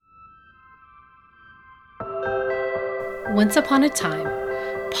Once upon a time,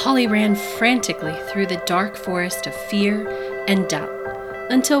 Polly ran frantically through the dark forest of fear and doubt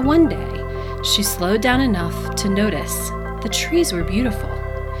until one day she slowed down enough to notice the trees were beautiful.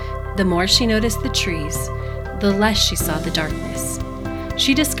 The more she noticed the trees, the less she saw the darkness.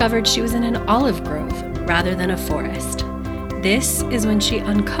 She discovered she was in an olive grove rather than a forest. This is when she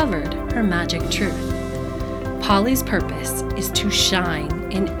uncovered her magic truth. Polly's purpose is to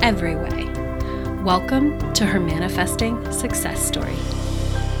shine in every way. Welcome to her manifesting success story.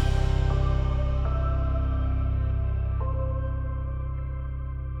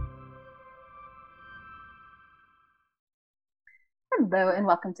 Hello and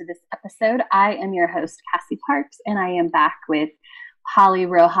welcome to this episode. I am your host, Cassie Parks, and I am back with Polly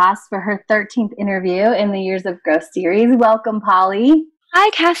Rojas for her 13th interview in the Years of Growth series. Welcome, Polly. Hi,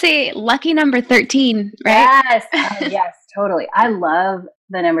 Cassie. Lucky number 13, right? Yes, yes, totally. I love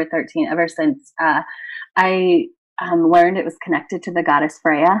the number 13 ever since I learned it was connected to the goddess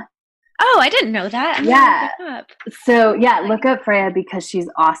Freya. Oh, I didn't know that. I'm Yeah. gonna look it up. So, yeah, look up Freya because she's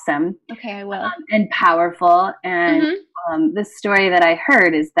awesome. Okay, I will. And powerful. And the story that I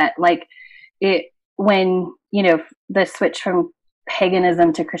heard is that, like, when the switch from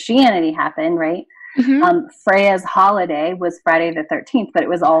paganism to Christianity happened, right? Freya's holiday was Friday the 13th, but it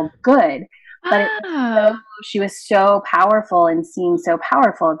was all good. But she was so powerful and seemed so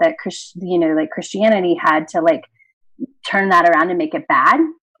powerful that Christianity had to turn that around and make it bad.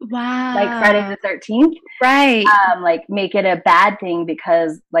 Wow. Like Friday the 13th. Right. Make it a bad thing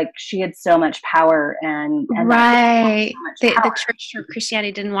because she had so much power and right. So the Church of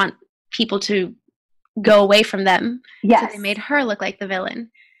Christianity didn't want people to go away from them. Yes. So they made her look like the villain.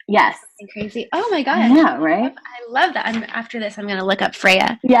 Yes. Something crazy. Oh my gosh. Yeah, right? I love that. After this, I'm going to look up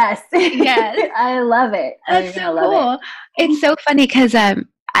Freya. Yes. Yes. I love it. That's so cool. It's so funny because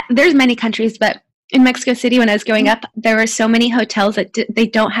there's many countries, but in Mexico City, when I was growing up, there were so many hotels that they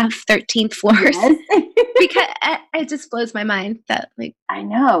don't have 13th floors. Yes. Because it just blows my mind that I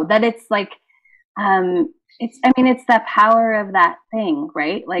know that it's it's the power of that thing,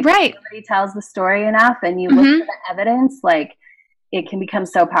 right? right. Somebody tells the story enough and you look for the evidence, it can become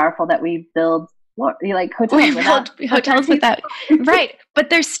so powerful that we build hotels without right. But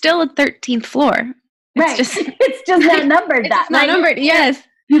there's still a 13th floor. It's just not numbered that. Not numbered, yes.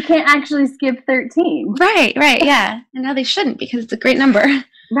 You can't actually skip 13. Right, yeah. And now they shouldn't because it's a great number.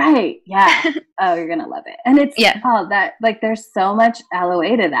 Right, yeah. Oh, you're going to love it. And it's there's so much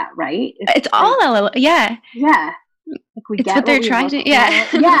LOA to that, right? It's all LOA, yeah. Yeah. We it's get what they're trying to, yeah.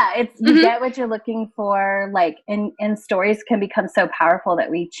 Yeah, you get what you're looking for, and stories can become so powerful that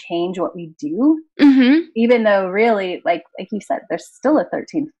we change what we do, even though really, like you said, there's still a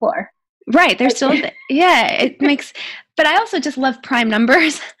 13th floor. Right, there's still, it makes, but I also just love prime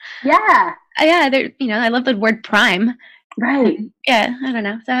numbers. Yeah. Yeah, I love the word prime. Right. Yeah, I don't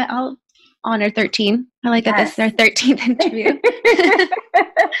know. So I'll honor 13. I like that this is our 13th interview.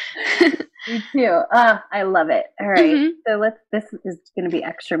 Me too. I love it. All right. So this is going to be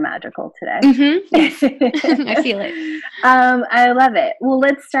extra magical today. Yes. I feel it. I love it. Well,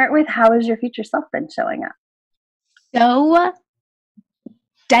 let's start with how has your future self been showing up? So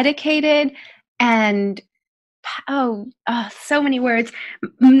dedicated and so many words.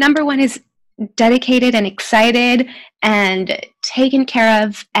 Number one is dedicated and excited and taken care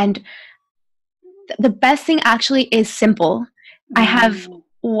of. And the best thing actually is simple. I have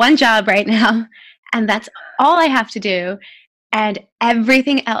one job right now, and that's all I have to do. And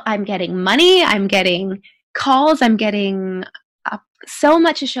everything else, I'm getting money, I'm getting calls, I'm getting so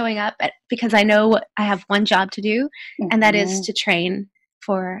much is showing up because I know I have one job to do, and that is to train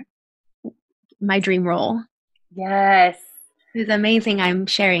for my dream role. Yes. It's amazing I'm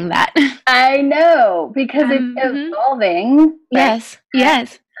sharing that. I know, because it's evolving. Yes.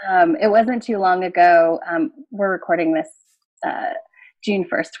 It wasn't too long ago. We're recording this June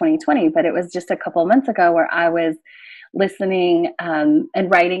 1st, 2020, but it was just a couple of months ago where I was listening and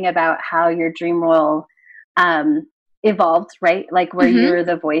writing about how your dream role evolved, right? Where you're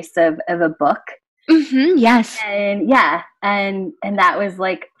the voice of a book. Yes. And and that was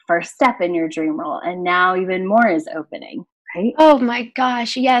first step in your dream role. And now even more is opening, right? Oh my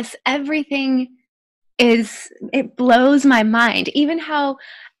gosh. Yes. Everything it blows my mind. Even how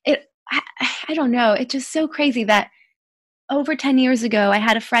I don't know. It's just so crazy that over 10 years ago, I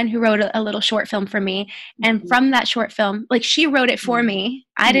had a friend who wrote a little short film for me. And from that short film, she wrote it for me.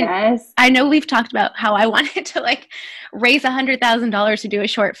 I know we've talked about how I wanted to raise $100,000 to do a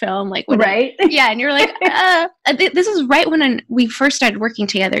short film. Right. Yeah. And you're this was right when we first started working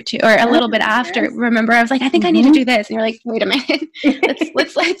together too, or a little bit after. Remember, I was I think I need to do this. And you're wait a minute,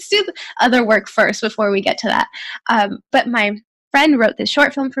 let's do other work first before we get to that. But my friend wrote this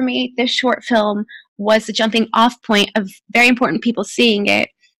short film for me. This short film was the jumping off point of very important people seeing it,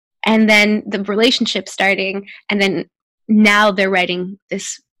 and then the relationship starting, and then now they're writing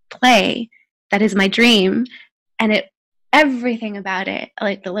this play that is my dream. And everything about it,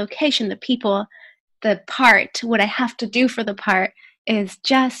 like the location, the people, the part, what I have to do for the part is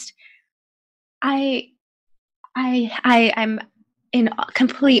just, I'm in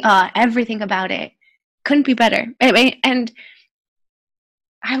complete awe. Everything about it couldn't be better. And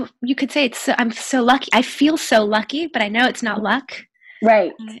you could say I'm so lucky. I feel so lucky, but I know it's not luck.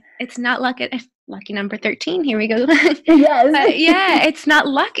 Right. It's not luck. Lucky number 13. Here we go. Yes. Yeah, it's not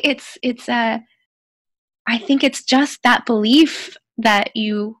luck. It's I think it's just that belief that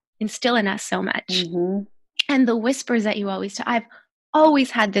you instill in us so much. Mm-hmm. And the whispers that you always tell. I've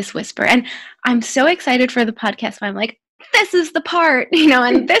always had this whisper. And I'm so excited for the podcast when I'm like, this is the part,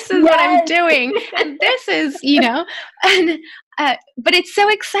 and this is what I'm doing. And this is, and but it's so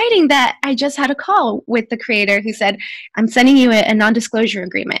exciting that I just had a call with the creator who said, I'm sending you a non-disclosure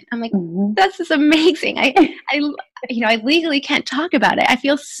agreement. I'm like, mm-hmm. This is amazing. I legally can't talk about it. I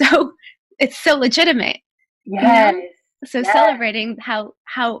feel it's so legitimate. Yes. So yes. Celebrating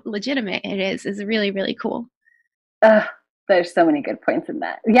how legitimate it is really, really cool. There's so many good points in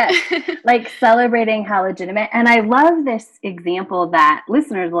that. Yes. Like celebrating how legitimate. And I love this example that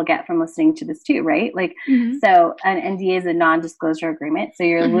listeners will get from listening to this too, right? Like, mm-hmm. So an NDA is a non-disclosure agreement. So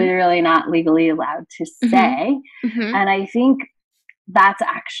you're mm-hmm. literally not legally allowed to say. Mm-hmm. And I think that's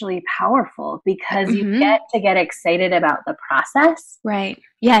actually powerful because mm-hmm. you get excited about the process. Right.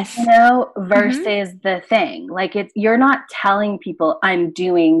 Yes. Versus mm-hmm. the thing. Like you're not telling people I'm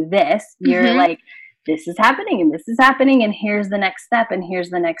doing this. You're mm-hmm. like, this is happening and this is happening and here's the next step and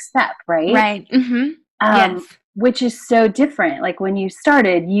here's the next step. Right. Right. Mm-hmm. Yes. Which is so different. Like when you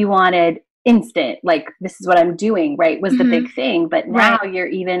started, you wanted instant, like this is what I'm doing, right? Was mm-hmm. the big thing. But now you're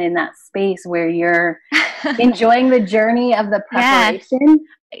even in that space where you're enjoying the journey of the preparation.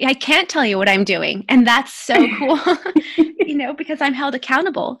 Yeah. I can't tell you what I'm doing. And that's so cool, because I'm held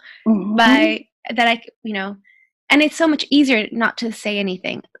accountable mm-hmm. by that. And it's so much easier not to say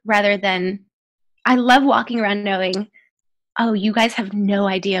anything rather than I love walking around knowing, oh, you guys have no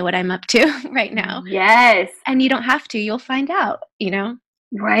idea what I'm up to right now. Yes. And you don't have to. You'll find out,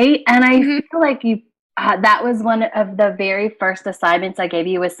 Right. And I mm-hmm. feel like that was one of the very first assignments I gave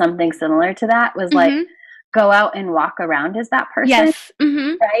you was something similar to that was mm-hmm. like, go out and walk around as that person. Yes.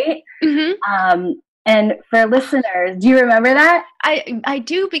 Mm-hmm. Right. Mm-hmm. And for listeners, do you remember that? I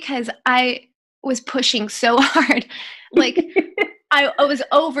do because I was pushing so hard. Like, I was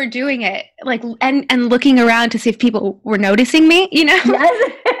overdoing it, like, and looking around to see if people were noticing me, Yes.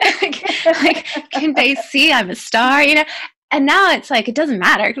 like, can they see I'm a star, And now it's like, it doesn't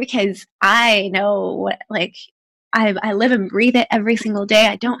matter because I know what, like, I live and breathe it every single day.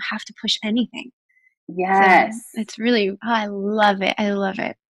 I don't have to push anything. Yes. So it's really, I love it. I love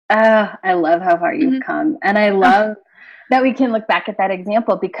it. I love how far you've mm-hmm. come. And I love that we can look back at that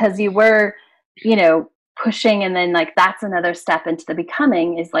example because you were, pushing and then like that's another step into the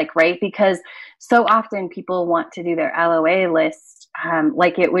becoming is like right because so often people want to do their LOA list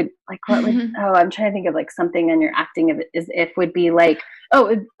like it would like what would I'm trying to think of like something on your acting of it is if would be like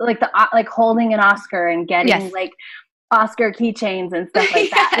like the like holding an Oscar and getting like Oscar keychains and stuff like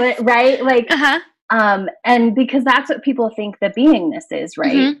that right like and because that's what people think the beingness is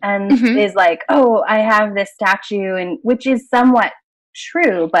right mm-hmm. and mm-hmm. is like I have this statue and which is somewhat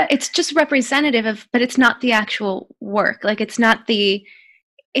true, but it's just representative of, but it's not the actual work. Like it's not the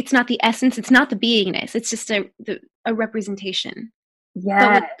essence. It's not the beingness. It's just a representation.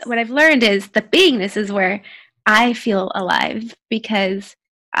 Yeah. What I've learned is the beingness is where I feel alive because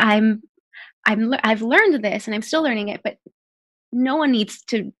I've learned this and I'm still learning it, but no one needs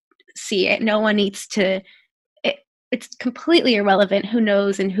to see it. No one needs to, it's completely irrelevant who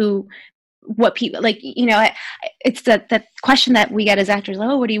knows and what people like, it's the question that we get as actors,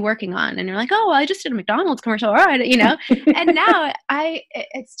 like, what are you working on? And you're like, I just did a McDonald's commercial. All right. And now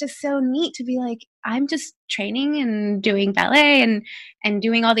it's just so neat to be like, I'm just training and doing ballet and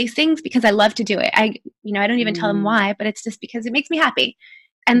doing all these things because I love to do it. I don't even tell them why, but it's just because it makes me happy.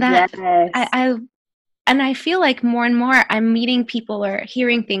 And that I feel like more and more I'm meeting people or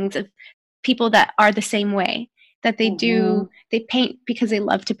hearing things of people that are the same way. That they do, they paint because they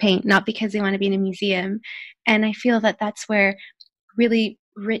love to paint, not because they want to be in a museum. And I feel that that's where really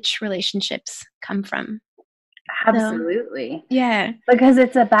rich relationships come from. Absolutely. So, yeah. Because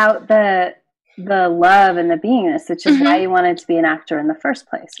it's about the love and the beingness, which is why you wanted to be an actor in the first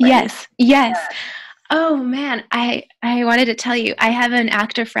place. Right? Yes. Yeah. Oh man, I wanted to tell you, I have an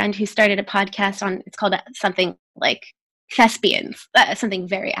actor friend who started a podcast it's called something like Thespians, something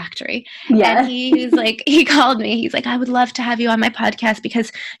very actory. Yeah. And he called me. He's like, I would love to have you on my podcast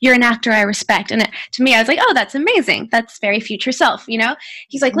because you're an actor I respect. And to me, I was like, oh, that's amazing. That's very future self, you know?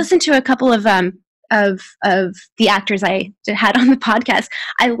 He's like, listen to a couple of the actors I had on the podcast.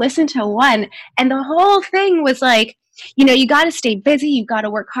 I listened to one, and the whole thing was like, you know, you got to stay busy. You got to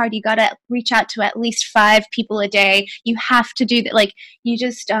work hard. You got to reach out to at least 5 people a day. You have to do that. Like, you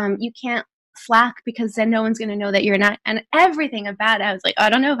just, you can't slack because then no one's going to know that you're not, and everything about it. I was like, I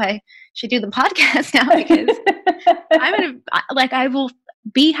don't know if I should do the podcast now because I will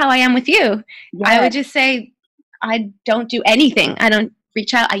be how I am with you. Yeah. I would just say, I don't do anything. I don't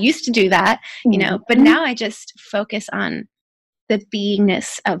reach out. I used to do that, you know, but now I just focus on the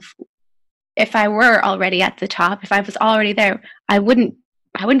beingness of, if I were already at the top, if I was already there, I wouldn't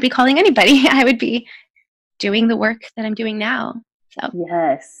be calling anybody. I would be doing the work that I'm doing now. So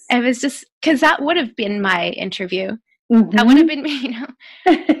yes, it was just because that would have been my interview. That would have been me, you know.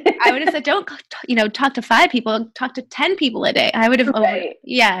 I would have said, don't, you know, talk to 5 people, talk to 10 people a day. I would have,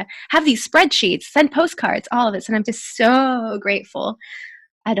 have these spreadsheets, send postcards, all of this. And I'm just so grateful.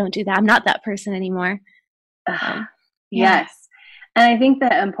 I don't do that. I'm not that person anymore. Yes. And I think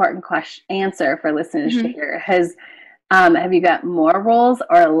the important answer for listeners to hear has, have you got more roles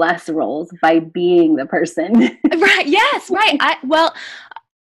or less roles by being the person? Right. Yes. Right.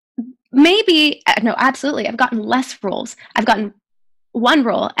 Maybe, no, absolutely. I've gotten less roles. I've gotten one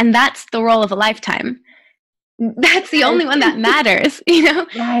role, and that's the role of a lifetime. That's the only one that matters, you know,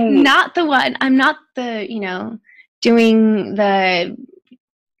 right. Not the one. I'm not the, you know, doing the,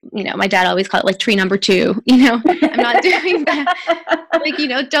 you know, my dad always called it like tree number 2, you know, I'm not doing that. Like, you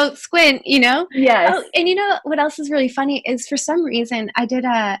know, don't squint, you know? Yes. Oh, and you know, what else is really funny is for some reason I did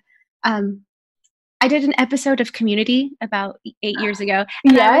an episode of Community about 8 years ago.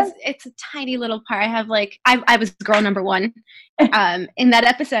 And it's a tiny little part. I have like, I was girl number 1 in that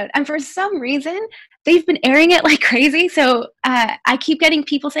episode. And for some reason, they've been airing it like crazy. So I keep getting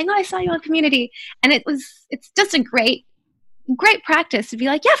people saying, oh, I saw you on Community. And it's just a great practice to be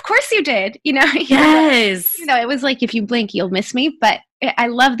like, yeah, of course you did. You know? Yes. You know, it was like, if you blink, you'll miss me. But I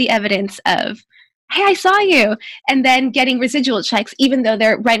love the evidence of, hey, I saw you. And then getting residual checks, even though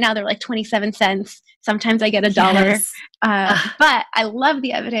they're like 27 cents. Sometimes I get $1. Yes. But I love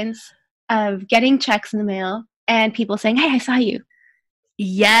the evidence of getting checks in the mail and people saying, hey, I saw you.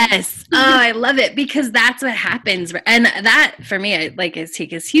 Yes. Oh, I love it because that's what happens. And that for me,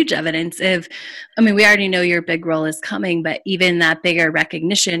 is huge evidence of, I mean, we already know your big role is coming, but even that bigger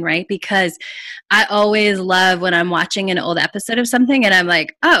recognition, right? Because I always love when I'm watching an old episode of something and I'm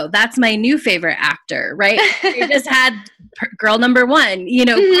like, oh, that's my new favorite actor, right? They just had girl number 1, you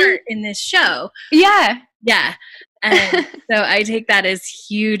know, part in this show. Yeah. Yeah. And so I take that as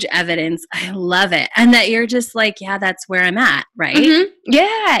huge evidence. I love it. And that you're just like, yeah, that's where I'm at, right? Mm-hmm.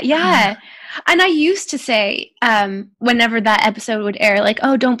 Yeah, yeah. And I used to say, whenever that episode would air, like,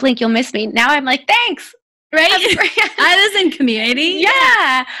 oh, don't blink, you'll miss me. Now I'm like, thanks. Right? I was in Community.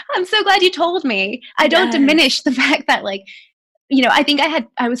 Yeah. I'm so glad you told me. I don't diminish the fact that, like, you know, I think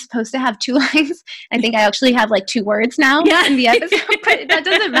I was supposed to have 2 lines. I think I actually have like 2 words now in the episode, but that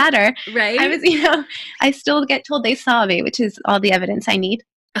doesn't matter. Right. I was, you know, I still get told they saw me, which is all the evidence I need.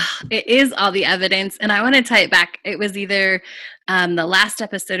 It is all the evidence. And I want to tie it back. It was either the last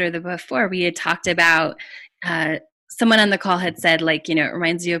episode or the before we had talked about, someone on the call had said, like, you know, it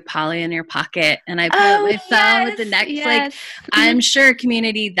reminds you of Polly in your pocket. And I put my phone with the next, like, I'm sure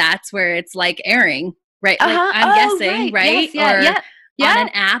Community, that's where it's like airing. Right. Like I'm guessing, right? Yes, or on an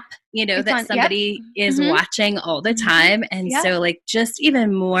app, you know, that somebody is watching all the time. And so like just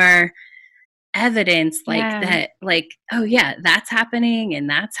even more evidence like that, like, oh yeah, that's happening and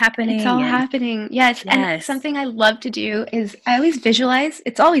that's happening. It's all happening. Yes. And something I love to do is I always visualize.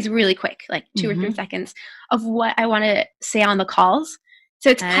 It's always really quick, like 2 or 3 seconds of what I want to say on the calls. So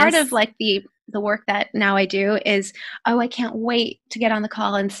it's part of like the work that now I do is, oh, I can't wait to get on the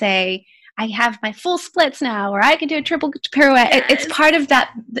call and say, I have my full splits now, or I can do a triple pirouette. Yes. It's part of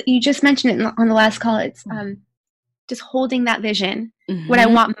that. You just mentioned it on the last call. It's just holding that vision, what I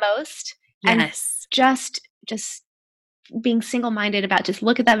want most, and just being single-minded about just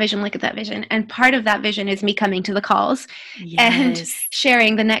look at that vision. And part of that vision is me coming to the calls and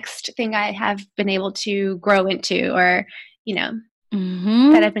sharing the next thing I have been able to grow into, or, you know,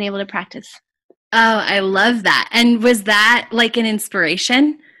 that I've been able to practice. Oh, I love that. And was that like an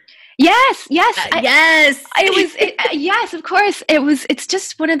inspiration? Yes. Yes. Yes, of course. It's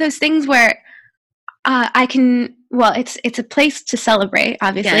just one of those things where I can, well, it's a place to celebrate,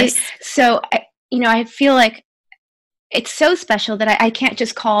 obviously. Yes. So I feel like it's so special that I can't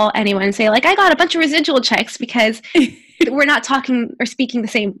just call anyone and say, like, I got a bunch of residual checks, because we're not talking or speaking the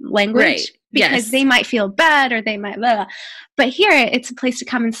same language. Right. Because they might feel bad, or they might blah. But here, it's a place to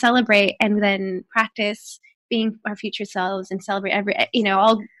come and celebrate, and then practice being our future selves and celebrate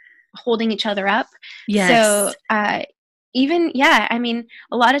all holding each other up. Yes. So I mean,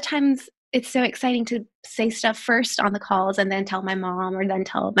 a lot of times it's so exciting to say stuff first on the calls and then tell my mom, or then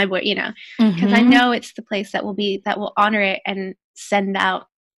tell my boy, because I know it's the place that will honor it and send out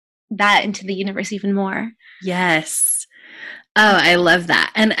that into the universe even more. Yes. Oh, I love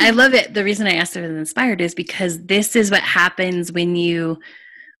that. And I love it. The reason I asked if it was inspired is because this is what happens when you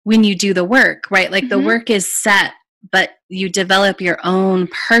do the work, right? Like the work is set, but you develop your own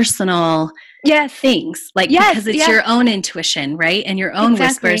personal things, like, because it's your own intuition, right? And your own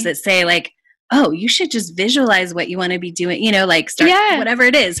whispers that say, like, oh, you should just visualize what you want to be doing, like start whatever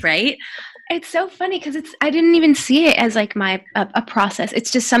it is, right? It's so funny because I didn't even see it as like a process.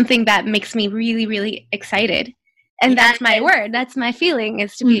 It's just something that makes me really, really excited. And that's my word. That's my feeling,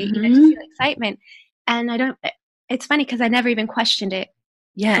 is to be, to feel excitement. And it's funny because I never even questioned it.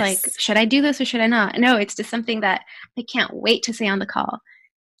 Yes. Like, should I do this or should I not? No, it's just something that I can't wait to say on the call.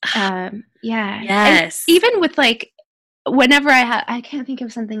 Yes. And even with like, whenever I can't think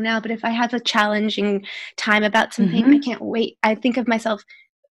of something now, but if I have a challenging time about something, I can't wait. I think of myself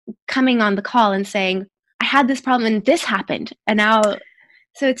coming on the call and saying, I had this problem and this happened. And now,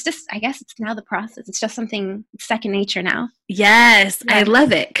 so it's just, I guess it's now the process. It's just something second nature now. Yes. I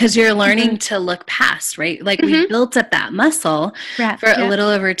love it. Because you're learning to look past, right? Like we built up that muscle for a little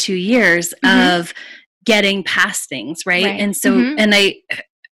over 2 years of getting past things. Right. And so, and I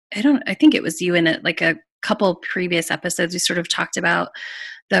think it was you in a couple previous episodes, we sort of talked about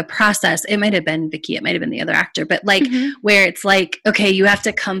the process. It might have been Vicky, it might have been the other actor, but like where it's like, okay, you have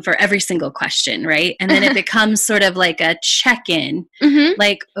to come for every single question, right? And then it becomes sort of like a check-in,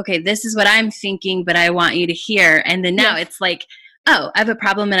 like, okay, this is what I'm thinking, but I want you to hear. And then now it's like, oh, I have a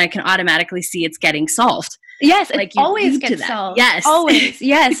problem and I can automatically see it's getting solved. Yes, like it always gets solved. Yes. Always,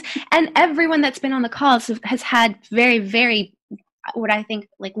 yes. And everyone that's been on the calls has had very, very, what I think,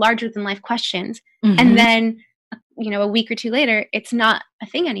 like larger than life questions. And then a week or two later, it's not a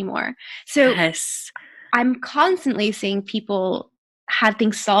thing anymore. So I'm constantly seeing people have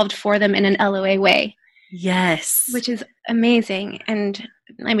things solved for them in an LOA way. Yes. Which is amazing. And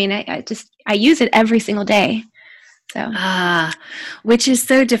I mean, I use it every single day. So. Which is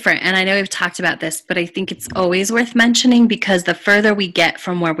so different. And I know we've talked about this, but I think it's always worth mentioning, because the further we get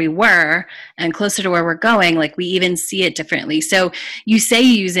from where we were and closer to where we're going, like we even see it differently. So you say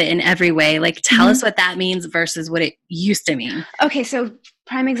you use it in every way. Like tell us what that means versus what it used to mean. Okay. So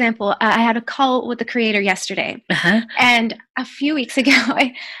prime example, I had a call with the creator yesterday. And a few weeks ago,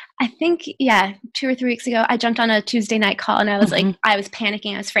 I think, 2 or 3 weeks ago, I jumped on a Tuesday night call and I was like, I was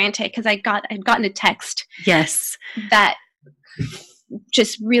panicking. I was frantic because I'd gotten a text. Yes. That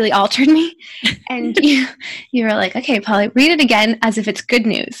just really altered me. And you were like, okay, Polly, read it again as if it's good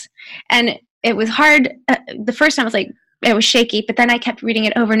news. And it was hard. The first time I was like, it was shaky, but then I kept reading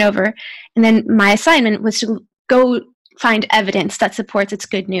it over and over. And then my assignment was to go find evidence that supports it's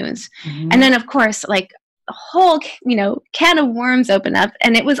good news. And then of course, like, a whole, can of worms open up,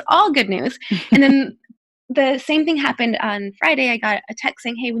 and it was all good news. And then the same thing happened on Friday. I got a text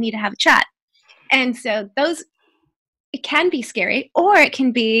saying, hey, we need to have a chat. And so it can be scary, or it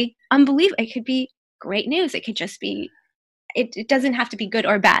can be unbelievable. It could be great news. It could just be, it doesn't have to be good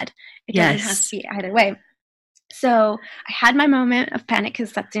or bad. It doesn't have to be either way. So I had my moment of panic,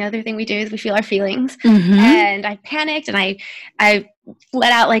 because that's the other thing we do is we feel our feelings. And I panicked and I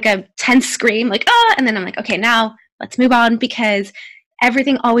let out like a tense scream, like, and then I'm like, okay, now let's move on, because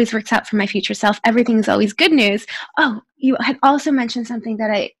everything always works out for my future self. Everything is always good news. Oh, you had also mentioned something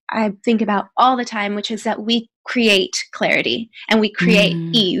that I think about all the time, which is that we create clarity and we create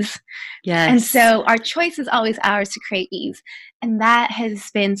ease. Yes. And so our choice is always ours to create ease. And that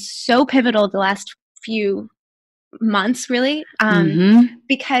has been so pivotal the last few months, really,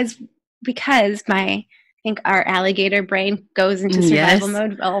 because I think our alligator brain goes into survival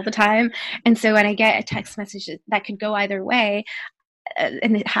mode all the time. And so when I get a text message that could go either way,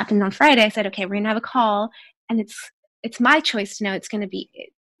 and it happened on Friday, I said, okay, we're gonna have a call, and it's my choice to know it's gonna be,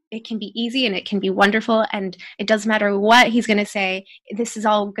 it can be easy and it can be wonderful, and it doesn't matter what he's gonna say. It's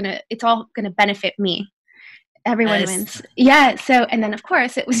all gonna benefit me. Everyone wins. Yeah. So, and then of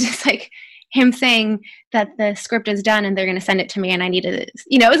course it was just like him saying that the script is done and they're going to send it to me, and I needed it.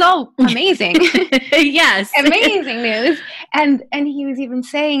 It was all amazing. Yes. Amazing news. And he was even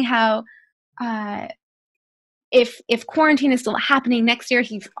saying how, if quarantine is still happening next year,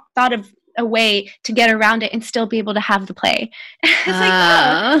 he's thought of a way to get around it and still be able to have the play. It's like,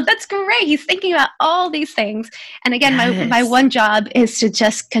 oh, that's great. He's thinking about all these things. And again, my one job is to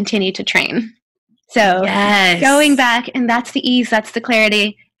just continue to train. So going back, and that's the ease, that's the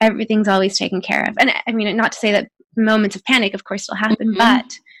clarity. Everything's always taken care of. And I mean, not to say that moments of panic, of course, will happen,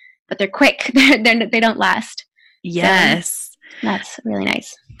 but they're quick. They don't last. Yes. So that's really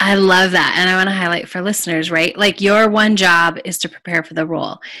nice. I love that. And I want to highlight for listeners, right? Like your one job is to prepare for the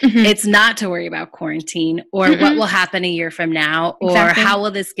role. It's not to worry about quarantine or what will happen a year from now or how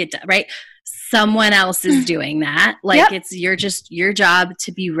will this get done, right? Someone else is doing that. Like it's your job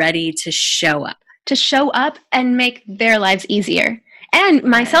to be ready to show up. To show up and make their lives easier. And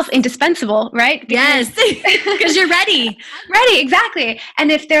myself indispensable, right? Because you're ready. I'm ready, exactly.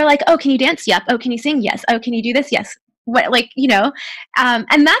 And if they're like, oh, can you dance? Yep. Oh, can you sing? Yes. Oh, can you do this? Yes. What, like, you know,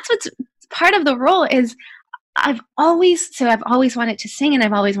 and that's what's part of the role is I've always wanted to sing and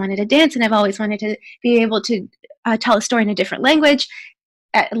I've always wanted to dance and I've always wanted to be able to tell a story in a different language,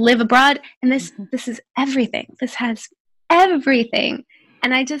 live abroad. And this is everything. This has everything.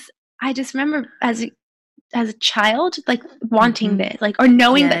 And I just remember as a child, like wanting this, like, or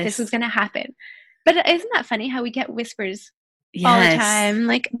knowing that this was going to happen. But isn't that funny how we get whispers all the time?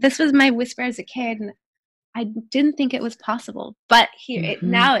 Like this was my whisper as a kid. And I didn't think it was possible, but here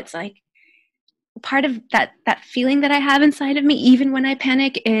now it's like part of that feeling that I have inside of me, even when I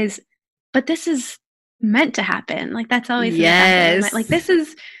panic, is, but this is meant to happen. Like that's always like this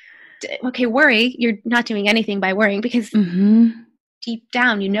is okay. Worry, you're not doing anything by worrying because deep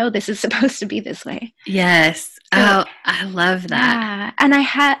down, you know, this is supposed to be this way. Yes. So, I love that. Yeah.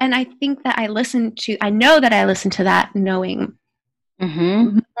 And I think that I know that I listen to that knowing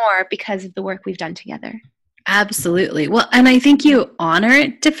more because of the work we've done together. Absolutely. Well, and I think you honor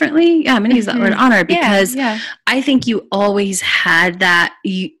it differently. Yeah, I'm going to use that word honor because I think you always had that.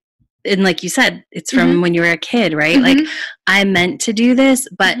 And like you said, it's from when you were a kid, right? Like I meant to do this,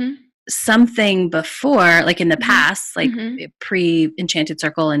 but something before, like in the past, like pre-Enchanted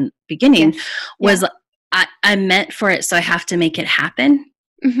Circle and beginning was I meant for it. So I have to make it happen.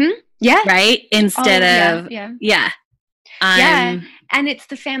 Yeah. Right. Instead of, and it's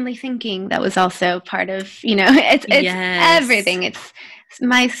the family thinking that was also part of, you know, it's everything. It's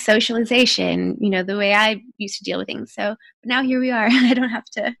my socialization, you know, the way I used to deal with things. So now here we are. I don't have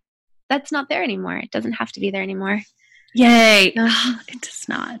to, that's not there anymore. It doesn't have to be there anymore. Yay. No. It does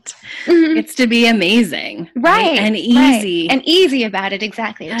not. It's to be amazing. Right. And easy. Right. And easy about it.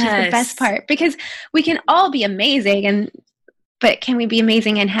 Exactly. Which is the best part because we can all be amazing but can we be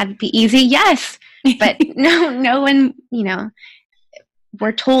amazing and be easy? Yes. But no one, you know,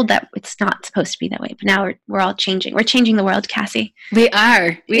 we're told that it's not supposed to be that way, but now we're all changing. We're changing the world, Cassie. We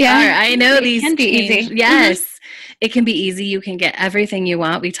are. I know it can be easy. Yes. It can be easy. You can get everything you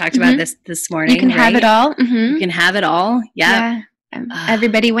want. We talked about this morning. You can have it all. You can have it all. Yeah.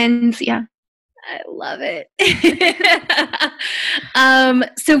 Everybody wins. Yeah. I love it.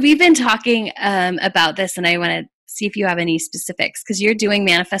 So we've been talking about this, and I want to see if you have any specifics because you're doing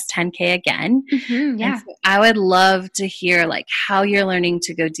Manifest 10K again. Yeah. So I would love to hear like how you're learning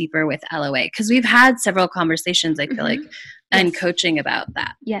to go deeper with LOA because we've had several conversations, I feel like, and coaching about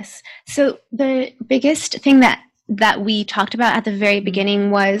that. Yes. So the biggest thing that we talked about at the very beginning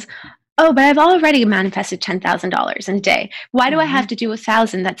was, oh, but I've already manifested $10,000 in a day. Why do I have to do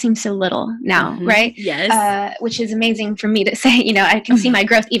 1,000? That seems so little now, right? Yes. Which is amazing for me to say, you know, I can see my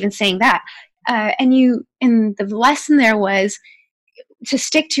growth even saying that. And the lesson there was to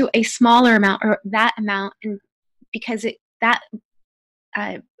stick to a smaller amount or that amount, and because that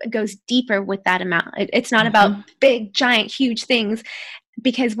goes deeper with that amount. It's not about big, giant, huge things,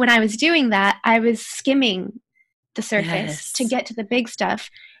 because when I was doing that, I was skimming the surface to get to the big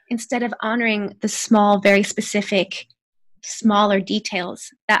stuff instead of honoring the small, very specific, smaller details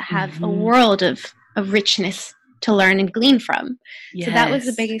that have a world of richness to learn and glean from. So that was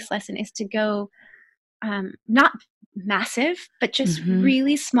the biggest lesson, is to go not massive, but just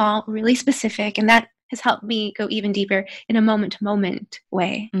really small, really specific. And that has helped me go even deeper in a moment-to-moment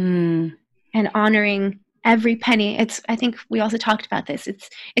way and honoring every penny. I think we also talked about this.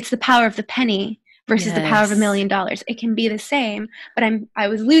 It's the power of the penny versus the power of $1 million. It can be the same, but I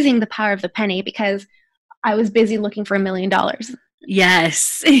was losing the power of the penny because I was busy looking for $1 million.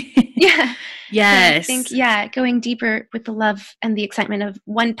 Yes. Yeah. Yes. So I think, going deeper with the love and the excitement of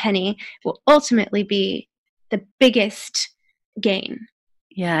one penny will ultimately be the biggest gain.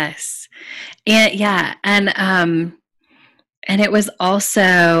 Yes. And and it was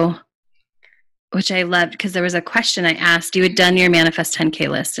also which I loved, because there was a question I asked. You had done your Manifest 10K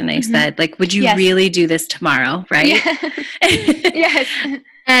list, and I said, like, would you really do this tomorrow? Right? Yes.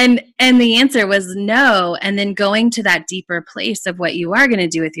 And the answer was no. And then going to that deeper place of what you are going to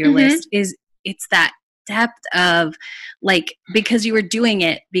do with your list it's that depth of like, because you were doing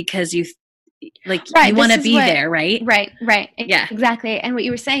it because you like, you want to be there, right? Right. Yeah, exactly. And what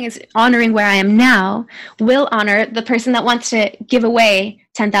you were saying is honoring where I am now will honor the person that wants to give away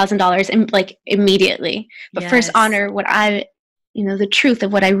 $10,000 and like immediately, but first honor what the truth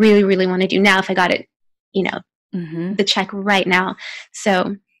of what I really, really want to do now. If I got it, the check right now.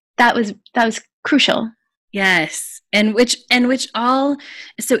 So that was crucial. Yes. And which all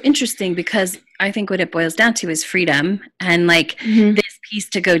is so interesting, because I think what it boils down to is freedom, and like this piece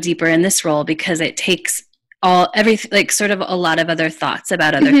to go deeper in this role, because it takes everything, like sort of a lot of other thoughts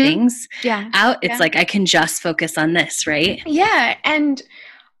about other things out. It's like, I can just focus on this. Right. Yeah. And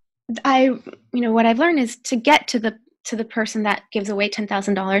what I've learned is to get to the person that gives away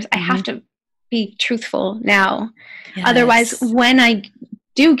 $10,000, I have to be truthful now. Yes. Otherwise, when I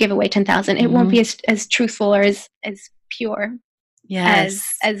do give away 10,000, it won't be as truthful or as pure.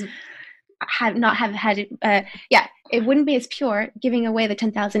 Yes. As it wouldn't be as pure giving away the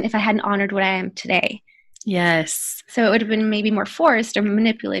 10,000 if I hadn't honored what I am today. Yes. So it would have been maybe more forced or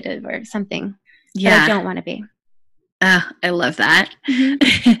manipulative or something that I don't want to be. I love that.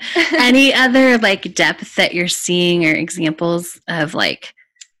 Any other like depth that you're seeing or examples of like?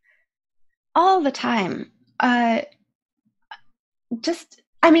 All the time.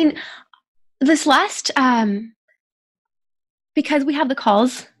 This last, because we have the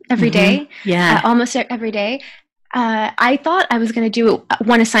calls every day, almost every day, I thought I was going to do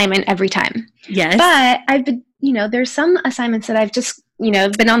one assignment every time. Yes. But I've been, there's some assignments that I've just,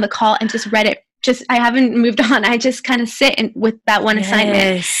 been on the call and just read it. I haven't moved on. I just kind of sit with that one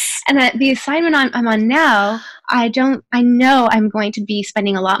assignment. And the assignment I'm on now, I know I'm going to be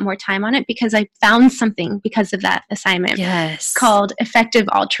spending a lot more time on it because I found something because of that assignment called effective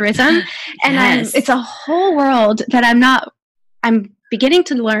altruism. And it's a whole world that I'm beginning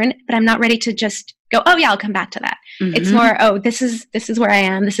to learn, but I'm not ready to just go, oh yeah, I'll come back to that. It's more, this is where I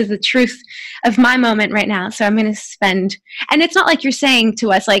am. This is the truth of my moment right now. So I'm going to spend, and it's not like you're saying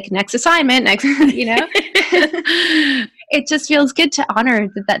to us like next assignment, it just feels good to honor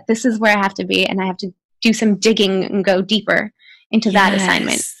that this is where I have to be, and I have to do some digging and go deeper into that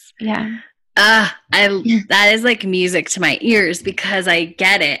assignment. Yeah. That is like music to my ears, because I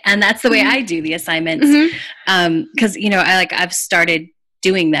get it. And that's the way I do the assignments. Cause I've started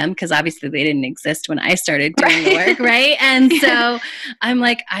doing them, because obviously they didn't exist when I started doing the work. Right. And so I'm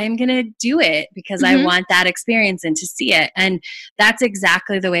like, I'm going to do it because I want that experience and to see it. And that's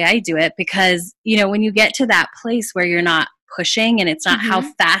exactly the way I do it, because, when you get to that place where you're not pushing and it's not how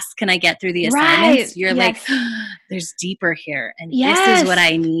fast can I get through the assignments, you're like, there's deeper here. And this is what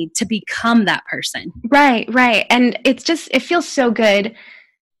I need to become that person. Right. And it feels so good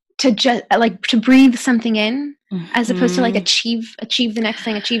to just like to breathe something in as opposed to like achieve the next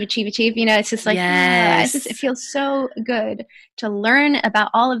thing, achieve. It's just like, it feels so good to learn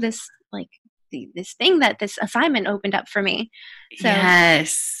about all of this, like this thing that this assignment opened up for me. So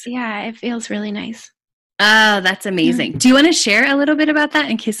it feels really nice. Oh, that's amazing. Do you want to share a little bit about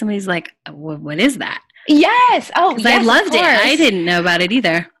that in case somebody's like, what is that? Yes. Oh, yes, I loved it. I didn't know about it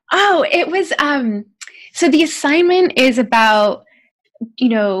either. Oh, it was, so the assignment is about,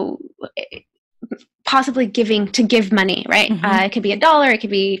 possibly give money, right? It could be $1, it could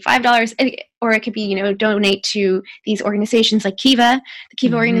be $5, or it could be, donate to these organizations like Kiva, the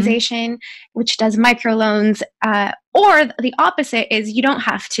Kiva organization, which does microloans, or the opposite is you don't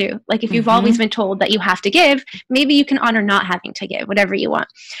have to. Like if you've always been told that you have to give, maybe you can honor not having to give, whatever you want.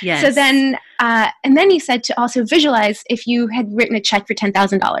 Yes. So then, and then you said to also visualize if you had written a check for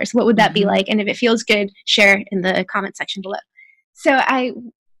 $10,000, what would that be like? And if it feels good, share in the comment section below. So I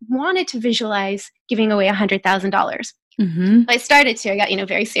wanted to visualize giving away $100,000. I started to, I got,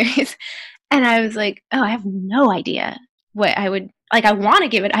 very serious. And I was like, oh, I have no idea what I would, like, I want to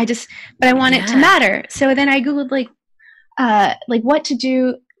give it. But I want it to matter. So then I Googled like what to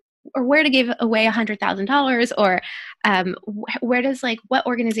do or where to give away $100,000 or where does what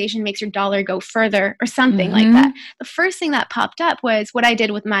organization makes your dollar go further or something like that. The first thing that popped up was what I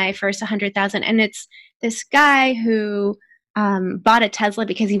did with my first 100,000. And it's this guy who bought a Tesla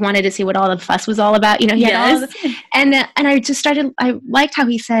because he wanted to see what all the fuss was all about. He had all of the, and I just started, I liked how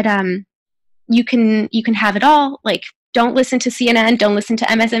he said, you can have it all. Like, don't listen to CNN, don't listen to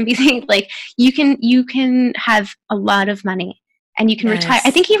MSNBC. Like you can have a lot of money and you can retire.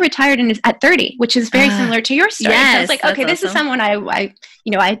 I think he retired at 30, which is very similar to your story. Yes, so I was like, okay, this is someone I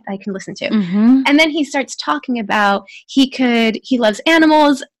can listen to. And then he starts talking about he loves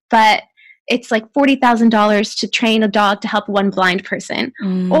animals, but it's like $40,000 to train a dog to help one blind person.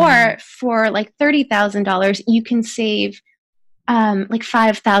 Or for like $30,000, you can save like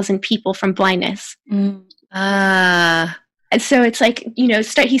 5,000 people from blindness. And so it's like,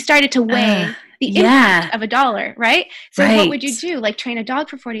 he started to weigh the impact of $1, right? So what would you do? Like train a dog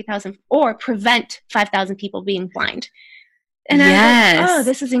for 40,000 or prevent 5,000 people being blind? And I was like, oh,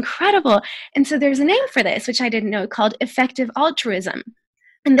 this is incredible. And so there's a name for this, which I didn't know, called effective altruism.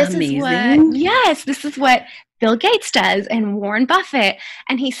 And this is what Bill Gates does and Warren Buffett.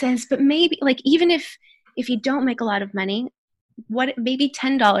 And he says, but maybe like, even if you don't make a lot of money, maybe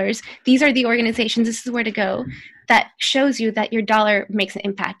 $10, these are the organizations, this is where to go, that shows you that your dollar makes an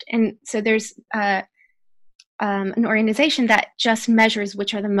impact. And so there's an organization that just measures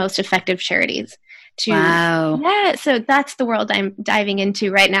which are the most effective charities. So that's the world I'm diving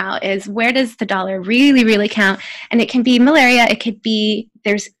into right now, is where does the dollar really, really count? And it can be malaria, it could be,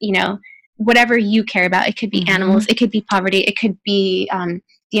 there's, whatever you care about. It could be animals, it could be poverty, it could be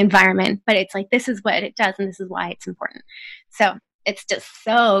the environment, but it's like, this is what it does and this is why it's important. So it's just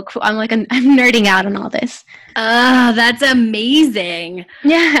so cool. I'm nerding out on all this. Oh, that's amazing.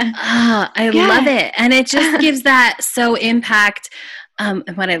 Yeah. Oh, I love it. And it just gives that so impact. And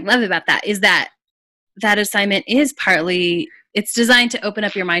what I love about that is that assignment is partly, it's designed to open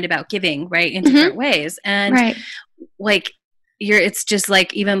up your mind about giving, right, in different ways. And like, it's just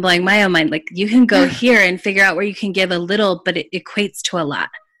like even blowing my own mind. Like you can go here and figure out where you can give a little, but it equates to a lot.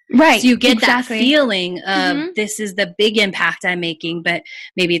 Right. So you get that feeling of this is the big impact I'm making, but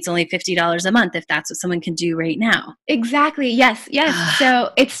maybe it's only $50 a month if that's what someone can do right now. Exactly. Yes.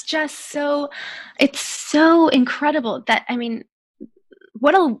 So it's just it's so incredible that, I mean,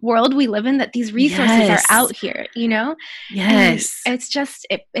 what a world we live in, that these resources are out here, Yes. And it's just,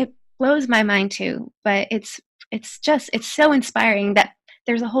 it blows my mind too, but it's so inspiring that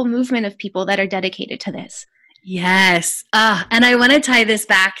there's a whole movement of people that are dedicated to this. Yes. And I want to tie this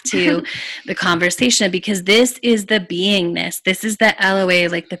back to the conversation, because this is the beingness. This is the LOA,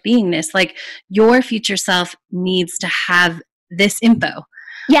 like the beingness. Like your future self needs to have this info.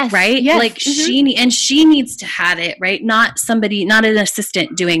 Yes. Right? Yes. Like she needs to have it, right? Not an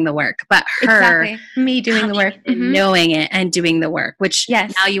assistant doing the work, but her. Exactly. Me doing the work. And knowing it and doing the work, which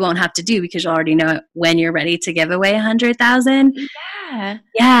now you won't have to do because you already know it when you're ready to give away 100,000.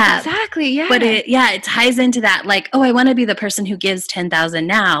 Yeah. Exactly. Yeah. But it ties into that, like, oh, I want to be the person who gives 10,000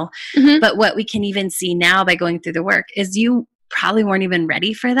 now. But what we can even see now by going through the work is you probably weren't even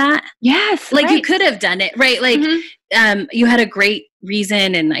ready for that. Yes. Like you could have done it, right? Like you had a great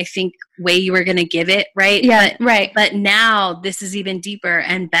reason and I think way you were going to give it, right? Yeah. But now this is even deeper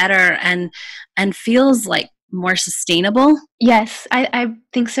and better and feels like more sustainable. Yes, I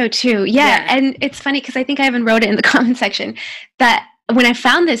think so too. Yeah. And it's funny because I think I even wrote it in the comment section that when I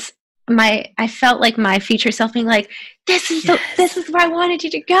found this, I felt like my future self being like, this is where I wanted you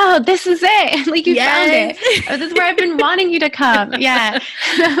to go. This is it. Like you found it. Oh, this is where I've been wanting you to come. Yeah.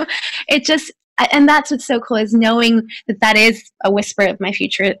 So it just, and that's what's so cool, is knowing that is a whisper of my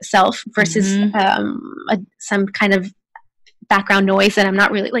future self versus some kind of background noise that I'm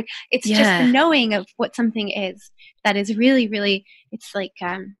not really like. It's just the knowing of what something is that is really, really. It's like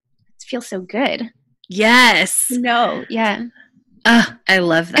it feels so good. Yes. No. Yeah. I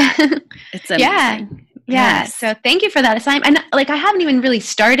love that. It's amazing. Yeah. Yes. So thank you for that assignment. And like I haven't even really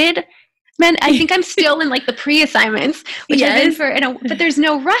started. Man, I think I'm still in like the pre-assignments, which I've been for, but there's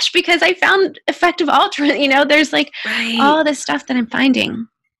no rush because I found effective altruism. There's like all this stuff that I'm finding.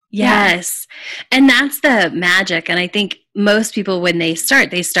 Yes. Yeah. And that's the magic. And I think most people, when they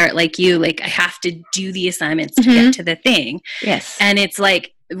start like you, like I have to do the assignments to get to the thing. Yes. And it's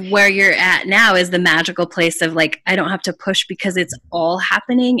like where you're at now is the magical place of like, I don't have to push because it's all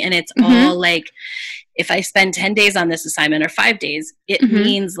happening. And it's all like, if I spend 10 days on this assignment or 5 days, it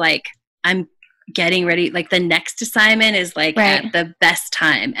means like I'm getting ready. Like the next assignment is like at the best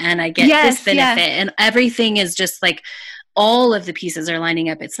time and I get this benefit and everything is just like, all of the pieces are lining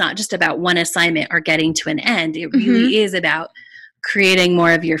up. It's not just about one assignment or getting to an end. It really is about creating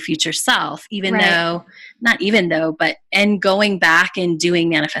more of your future self, and going back and doing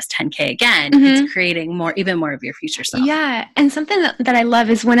Manifest 10K again. It's creating even more of your future self. Yeah. And something that I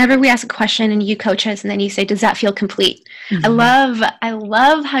love is whenever we ask a question and you coach us and then you say, does that feel complete? I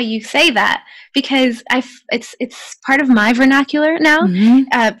love how you say that because it's part of my vernacular now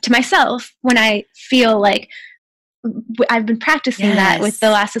to myself when I feel like, I've been practicing that with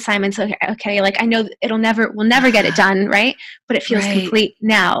the last assignment. So, okay, like I know we'll never get it done, right? But it feels complete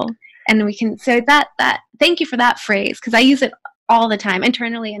now. And we can, so that thank you for that phrase, because I use it all the time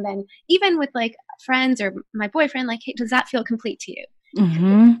internally. And then even with like friends or my boyfriend, like, hey, does that feel complete to you?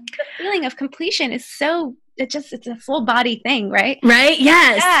 Mm-hmm. The feeling of completion is it's a full body thing, right? Right.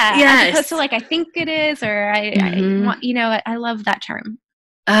 Yes. Yeah. Yes. As opposed to like, I think it is, or I want, I love that term.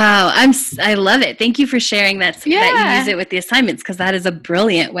 Oh, I love it. Thank you for sharing that you use it with the assignments, because that is a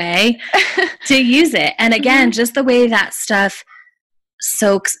brilliant way to use it. And again, just the way that stuff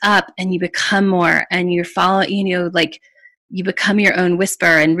soaks up and you become more, and you follow, like you become your own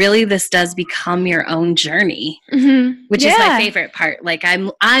whisperer, and really this does become your own journey, which is my favorite part. Like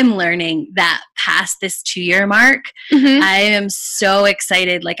I'm learning that past this 2-year mark, I am so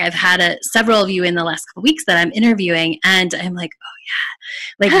excited. Like I've had several of you in the last couple of weeks that I'm interviewing, and I'm like, oh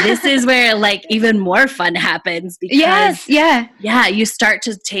yeah, like this is where like even more fun happens, because you start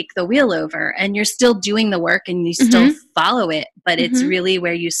to take the wheel over, and you're still doing the work and you still follow it, but it's really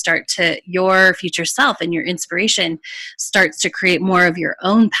where you start to, your future self and your inspiration starts to create more of your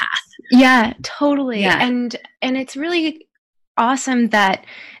own path. Yeah, totally. Yeah. And it's really awesome that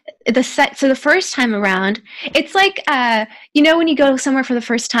so the first time around, it's like when you go somewhere for the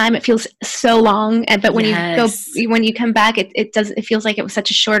first time, it feels so long, but when you come back, it feels like it was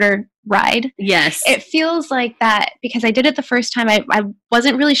such a shorter ride. Yes, it feels like that because I did it the first time. I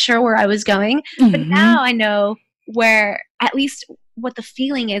wasn't really sure where I was going, but now I know where, at least what the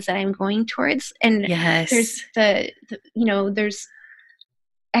feeling is that I'm going towards. And there's there's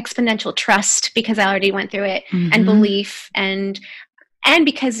exponential trust because I already went through it, and belief, and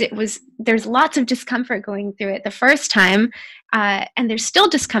because there's lots of discomfort going through it the first time, and there's still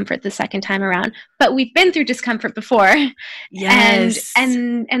discomfort the second time around, but we've been through discomfort before. Yes.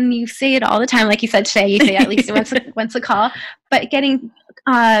 And you say it all the time, like you said today, you say at least once a call, but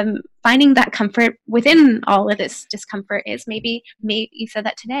finding that comfort within all of this discomfort is maybe you said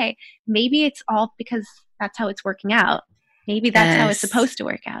that today, maybe it's all because that's how it's working out. Maybe that's how it's supposed to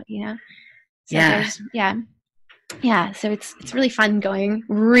work out, So so it's really fun going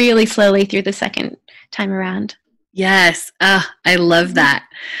really slowly through the second time around. Yes. I love that.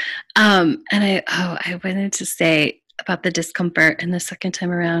 And I wanted to say about the discomfort and the second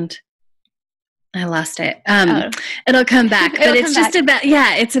time around. I lost it. It'll come back, but it's just about,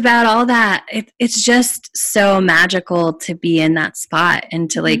 it's about all that. It's just so magical to be in that spot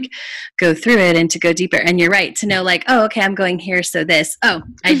and to like go through it and to go deeper. And you're right to know like, oh, okay, I'm going here. So this,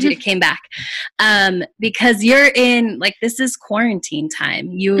 it came back. Because you're in, like, this is quarantine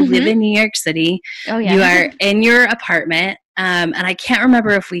time. You live in New York City. Oh yeah. You are in your apartment. And I can't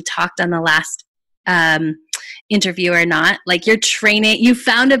remember if we talked on the last, interview or not. Like you're training, you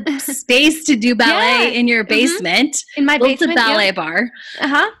found a space to do ballet in your basement. In my basement. It's a ballet bar.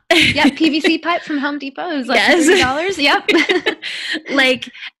 Yeah, PVC pipe from Home Depot is like $3. Yep. Like,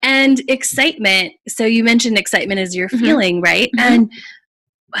 and excitement. So you mentioned excitement is your feeling, right? And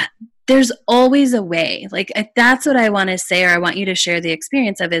there's always a way. Like that's what I want to say, or I want you to share the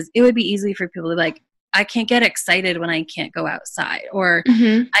experience of, is it would be easy for people to be like, I can't get excited when I can't go outside, or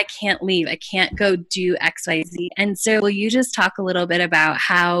I can't leave. I can't go do X, Y, Z. And so will you just talk a little bit about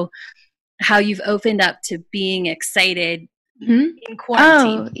how you've opened up to being excited in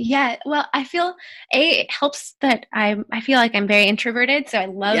quarantine? Oh, yeah. Well, I feel it helps that I feel like I'm very introverted. So I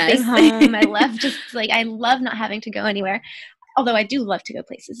love being home. I love I love not having to go anywhere. Although I do love to go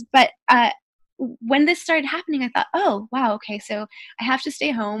places. But when this started happening, I thought, oh, wow, okay, so I have to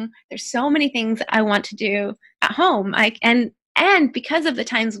stay home. There's so many things I want to do at home. And because of the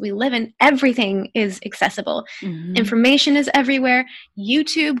times we live in, everything is accessible. Information is everywhere.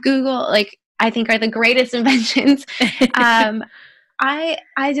 YouTube, Google, like, I think are the greatest inventions. I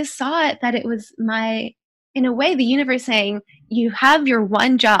just saw it that it was in a way, the universe saying, you have your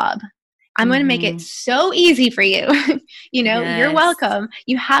one job. I'm going to make it so easy for you. You're welcome.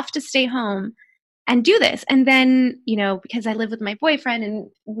 You have to stay home and do this. And then, because I live with my boyfriend and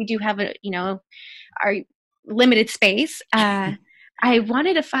we do have our limited space, I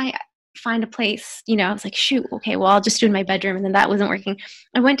wanted to find a place, I was like, shoot, okay, well, I'll just do it in my bedroom. And then that wasn't working.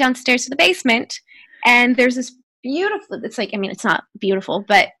 I went downstairs to the basement, and there's this beautiful, it's like, I mean, it's not beautiful,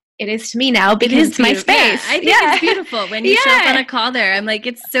 but it is to me now because it's my space. Yeah, I think it's beautiful when you show up on a call there. I'm like,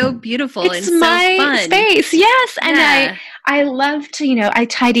 it's so beautiful. It's and my so fun. Space. Yes. And I love to, I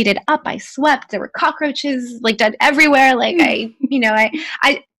tidied it up. I swept. There were cockroaches like dead everywhere. Like I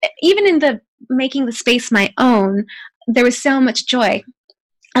even in the making the space my own, there was so much joy.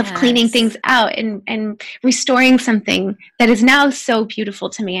 of cleaning things out and restoring something that is now so beautiful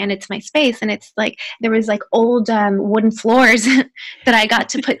to me, and it's my space, and it's like there was like old wooden floors that I got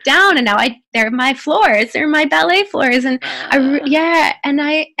to put down, and now they're my floors, they're my ballet floors, and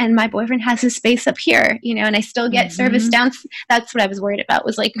and my boyfriend has his space up here, you know, and I still get service down. That's what I was worried about,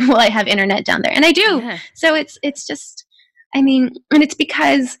 was like, will I have internet down there? And I do. So it's just, I mean, and it's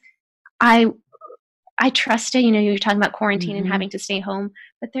because I trust it. You know, you're talking about quarantine and having to stay home,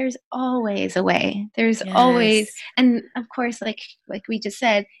 but there's always a way. There's always, and of course, like we just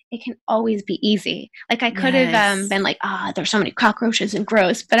said, it can always be easy. Like I could have been like, there's so many cockroaches and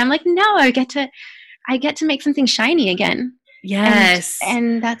gross, but I'm like, no, I get to make something shiny again. Yes.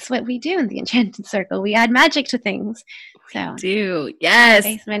 And that's what we do in the Enchanted Circle. We add magic to things. So we do. Yes.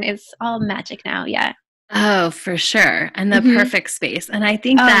 The basement is all magic now. Yeah. Oh, for sure. And the perfect space. And I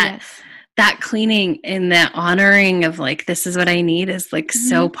think that cleaning and the honoring of like, this is what I need is like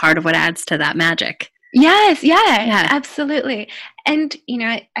so part of what adds to that magic. Yes. Yeah, absolutely. And, you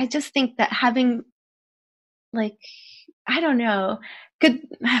know, I just think that having like, I don't know,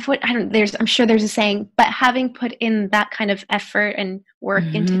 I'm sure there's a saying, but having put in that kind of effort and work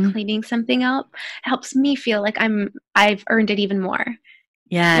into cleaning something up helps me feel like I've earned it even more.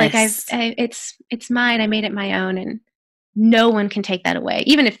 Yes. Like it's mine. I made it my own, and no one can take that away.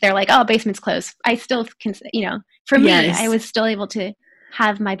 Even if they're like, oh, basement's closed, I still can, you know, for me, I was still able to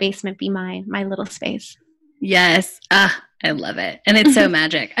have my basement be my little space. Yes. I love it. And it's so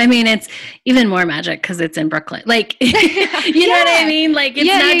magic. I mean, it's even more magic because it's in Brooklyn. Like, you know what I mean? Like, it's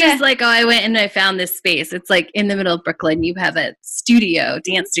not just like, oh, I went and I found this space. It's like in the middle of Brooklyn, you have a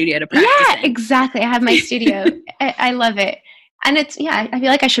dance studio to practice in. Exactly. I have my studio. I love it. And it's, I feel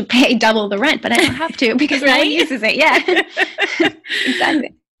like I should pay double the rent, but I don't have to because no one uses it. Yeah,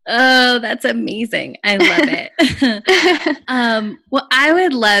 exactly. Oh, that's amazing. I love it. Well, I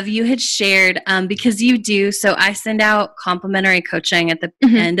would love, you had shared, because you do, so I send out complimentary coaching at the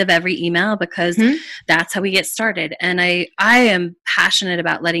end of every email because that's how we get started. And I am passionate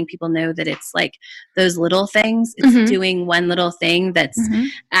about letting people know that it's like those little things. It's doing one little thing that's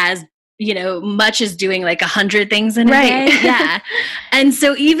as, you know, much as doing like 100 things in a day. Yeah. And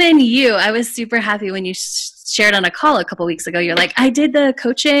so even you, I was super happy when you shared on a call a couple weeks ago. You're like, I did the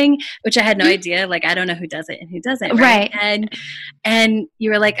coaching, which I had no idea. Like, I don't know who does it and who doesn't. Right. And you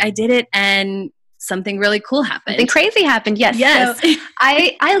were like, I did it and something really cool happened. Something crazy happened. Yes. So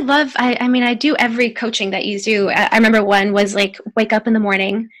I mean, I do every coaching that you do. I remember one was like, wake up in the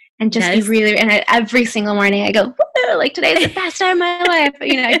morning and just be really, and every single morning I go, like today's the best time of my life.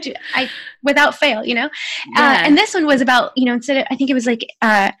 You know, I without fail, you know? And this one was about, you know, I think it was like,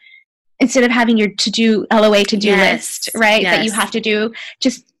 instead of having your to-do to-do list, right? That you have to do,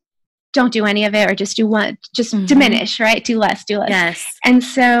 just don't do any of it, or just do one, just diminish, right? Do less. Yes. And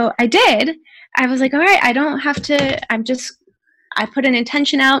so I did. I was like, all right, I don't have to, I put an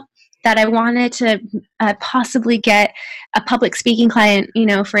intention out that I wanted to possibly get a public speaking client, you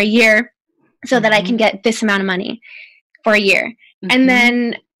know, for a year so that I can get this amount of money for a year. And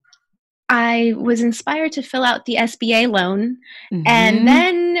then I was inspired to fill out the SBA loan. And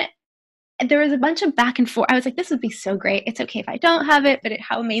then there was a bunch of back and forth. I was like, this would be so great. It's okay if I don't have it, but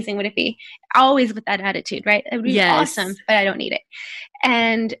how amazing would it be? Always with that attitude, right? It would be awesome, but I don't need it.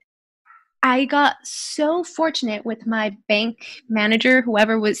 And I got so fortunate with my bank manager,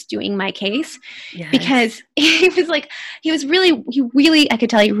 whoever was doing my case, because he really, I could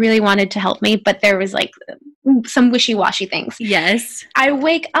tell he really wanted to help me, but there was like some wishy-washy things. Yes. I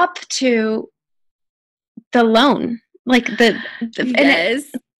wake up to the loan, like it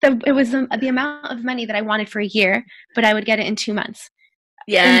was the amount of money that I wanted for a year, but I would get it in 2 months.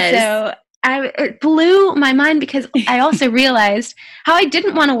 Yes. And so it blew my mind because I also realized how I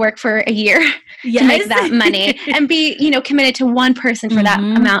didn't want to work for a year to make that money and be, you know, committed to one person for that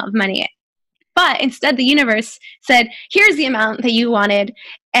amount of money. But instead, the universe said, here's the amount that you wanted,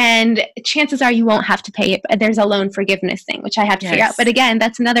 and chances are you won't have to pay it. There's a loan forgiveness thing, which I have to figure out. But again,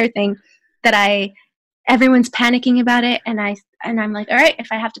 that's another thing that everyone's panicking about it. And I'm like, all right, if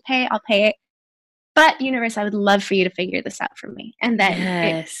I have to pay, I'll pay it. But universe, I would love for you to figure this out for me. And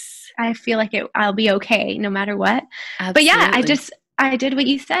then I feel like I'll be okay no matter what. Absolutely. But yeah, I did what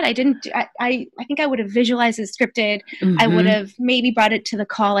you said. I didn't, I think I would have visualized it scripted. I would have maybe brought it to the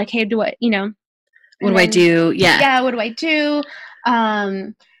call. Like, hey, what do I do? Yeah. What do I do?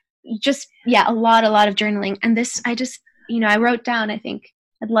 A lot of journaling. And this, I wrote down, I think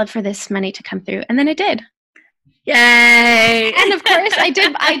I'd love for this money to come through. And then it did. Yay. And of course I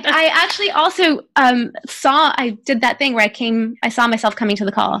did. I actually also I did that thing where I saw myself coming to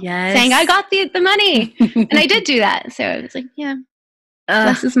the call saying, I got the money. And I did do that. So I was like, yeah.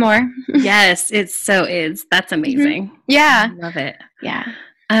 Less is more. Yes, it so is. That's amazing. Mm-hmm. Yeah. I love it. Yeah.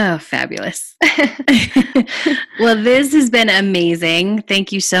 Oh, fabulous. Well, this has been amazing.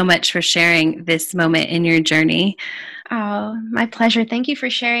 Thank you so much for sharing this moment in your journey. Oh, my pleasure. Thank you for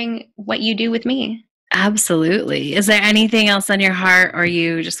sharing what you do with me. Absolutely. Is there anything else on your heart or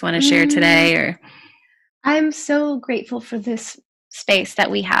you just want to share today? Or I'm so grateful for this space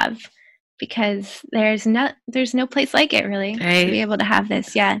that we have, because there's no place like it, really, right? To be able to have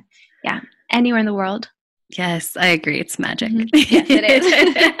this. Yeah. Anywhere in the world. Yes, I agree. It's magic. Mm-hmm. Yes, it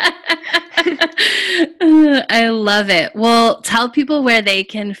is. I love it. Well, tell people where they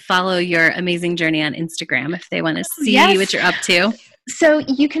can follow your amazing journey on Instagram if they want to see what you're up to. So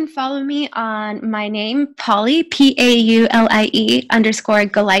you can follow me on my name, Paulie, Paulie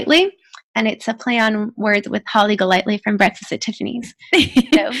 _Golightly. And it's a play on words with Holly Golightly from Breakfast at Tiffany's.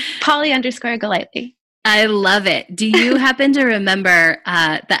 So Paulie _Golightly. I love it. Do you happen to remember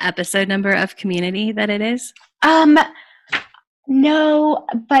the episode number of Community that it is? No,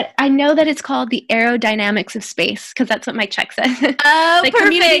 but I know that it's called The Aerodynamics of Space, because that's what my check says. Oh,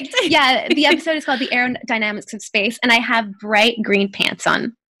 perfect. The episode is called The Aerodynamics of Space, and I have bright green pants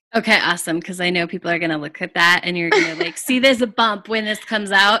on. Okay, awesome, because I know people are going to look at that, and you're going to see there's a bump when this comes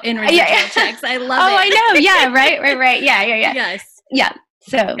out in residual checks. I love it. Oh, I know. Yeah, right. Yeah. Yes. Yeah.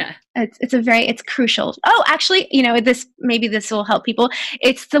 So it's crucial. Oh, actually, this will help people.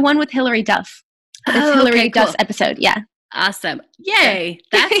 It's the one with Hilary Duff. It's Hilary Duff's episode. Yeah. Awesome. Yay.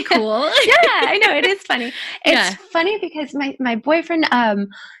 That's cool. Yeah, I know. It is funny. It's funny because my boyfriend,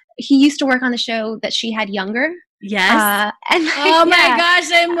 he used to work on the show that she had younger. Yes. Oh my gosh,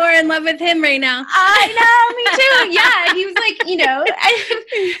 I'm more in love with him right now. I know, me too. Yeah. And he was like,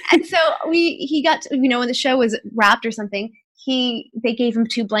 and so he got, when the show was wrapped or something, they gave him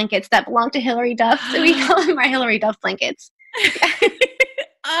 2 blankets that belonged to Hilary Duff. So we call them our Hilary Duff blankets.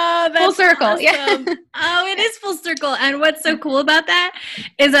 Oh, that's full circle. Awesome. Yeah. Oh, it is full circle. And what's so cool about that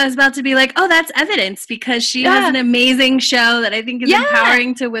is I was about to be like, oh, that's evidence, because she has an amazing show that I think is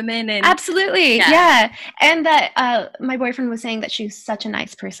empowering to women. And absolutely. Yeah. And that my boyfriend was saying that she's such a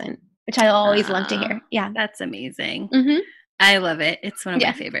nice person, which I always love to hear. Yeah. That's amazing. Mm-hmm. I love it. It's one of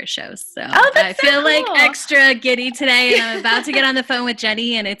my favorite shows. So I feel like extra giddy today, and I'm about to get on the phone with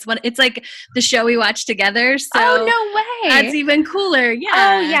Jenny, and it's like the show we watched together. So no way. That's even cooler. Yeah.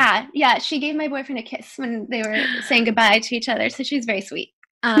 Oh yeah. She gave my boyfriend a kiss when they were saying goodbye to each other. So she's very sweet.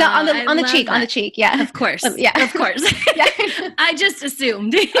 No, on the cheek. Yeah. Of course. Of course. Yeah. I just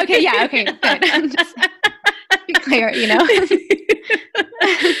assumed. Okay. Yeah. Okay. Good. Just be clear,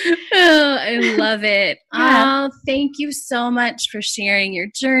 Oh, I love it. Yeah. Oh, thank you so much for sharing your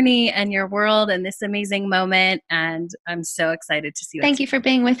journey and your world and this amazing moment. And I'm so excited to see Thank you for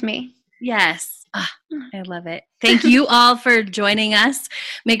being with me. Yes. Oh, I love it. Thank you all for joining us.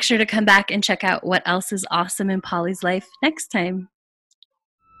 Make sure to come back and check out what else is awesome in Polly's life next time.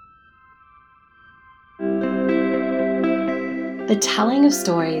 The telling of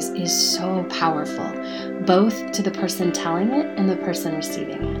stories is so powerful, both to the person telling it and the person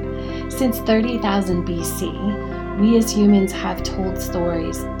receiving it. Since 30,000 BC, we as humans have told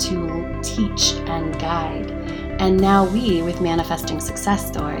stories to teach and guide. And now we, with Manifesting Success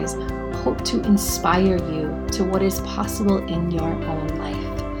Stories, hope to inspire you to what is possible in your own life.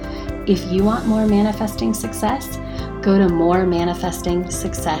 If you want more manifesting success, go to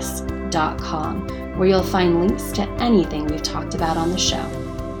moremanifestingsuccess.com, where you'll find links to anything we've talked about on the show.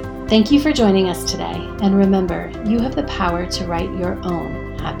 Thank you for joining us today, and remember, you have the power to write your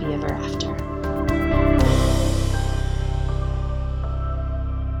own happy ever after.